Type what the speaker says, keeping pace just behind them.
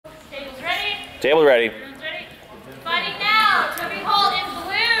Table ready. Everyone's ready? Fighting now. Toby Holt in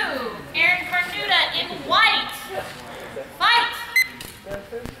blue. Aaron Carnuta in white. Fight!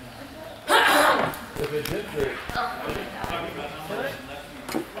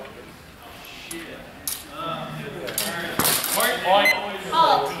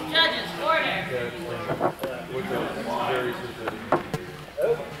 Halt. Judges, order.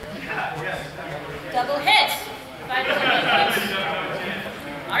 Double hit. Fighters are equal.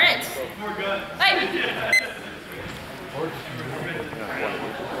 All right.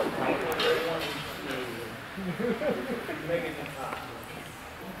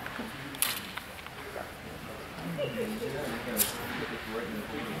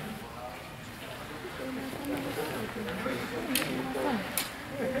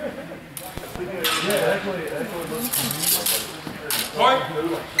 Fight.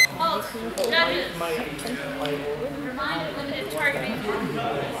 Halt. Judges. Remind limited targeting.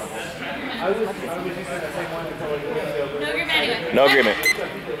 No agreement anyway. No agreement.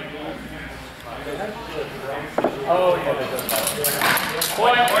 Oh, yeah, that does.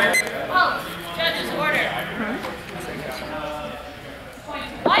 Halt. Judges, order. Point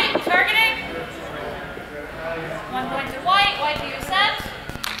white, targeting. 1 point to white. White, do you accept?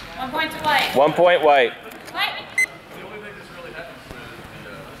 1 point to white. 1 point white. White.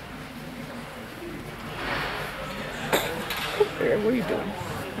 What are you doing?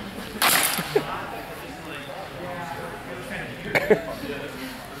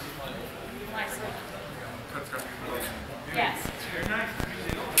 Yes.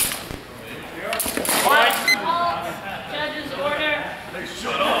 Halt. Judges, order.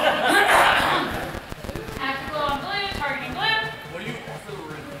 Shut up! Tactical on blue, targeting blue.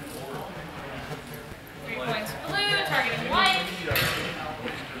 3 points blue, targeting white.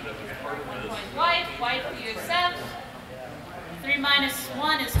 1 point white. White, do you accept? 3 minus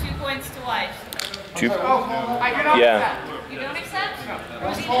 1 is 2 points to white. 2. Yeah. You don't accept? Or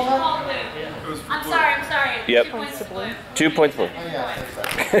was he just called blue? I'm sorry. Yep. 2 points to blue. 2 points blue. Thank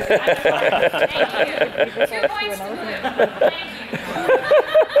you. 2 points to blue. Thank you.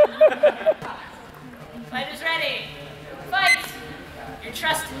 Fighters ready. Fight! Your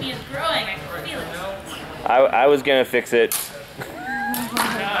trust in me is growing. I can feel it. I was gonna fix it.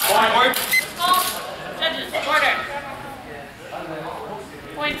 Halt. Judges, order.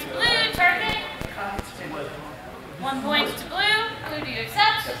 Points blue, targeting. 1 point to blue. Blue, do you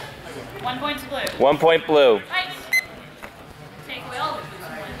accept? 1 point to blue. 1 point blue. Fight. Take away all the blues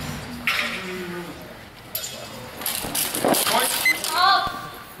points. Halt.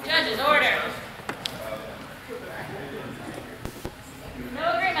 Judges, order. No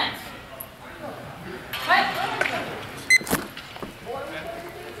agreement. Fight.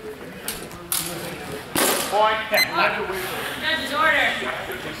 Judges, order.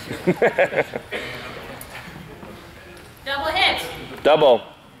 Double hit. Double.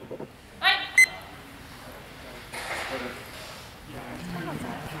 Fight.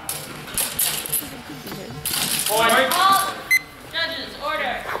 Halt. Judges,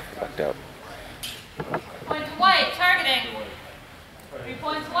 order. Fucked up. Point to white, targeting. 3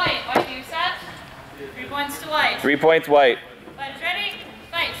 points white. White, do you accept? 3 points to white. 3 points white. Fighters ready?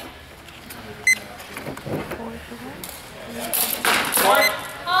 Fight.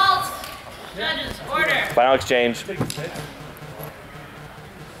 Halt. Judges, order. Final exchange.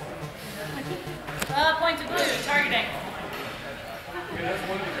 Point to blue, targeting.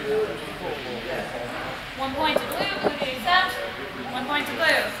 1 point to blue. Blue, do you accept? 1 point to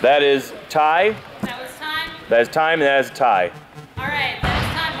blue. That is tie. That was time. That is time, and that is a tie. All right, that is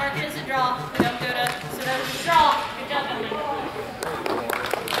time. Mark it as a draw. We don't go to, so that was a draw. Good job, gentlemen.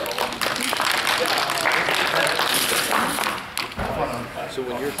 So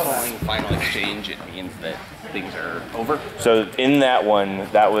when you're calling final exchange, it means that things are over? So in that one,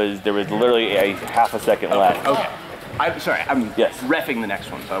 there was literally a half a second left. Okay. I'm sorry, I'm Yes. reffing the next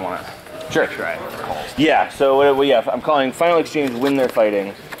one, so I want to Sure. make sure I call. Yeah. So I'm calling final exchange when they're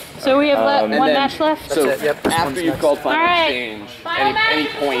fighting. So we have And one then- match left? So it, yep. after you've called final All right. exchange, Final any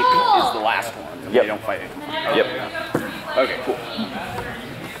match point full. is the last one. And Yep. They don't fight anymore. Yep. Okay, cool.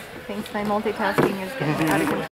 Thanks, my multitasking is getting out of control.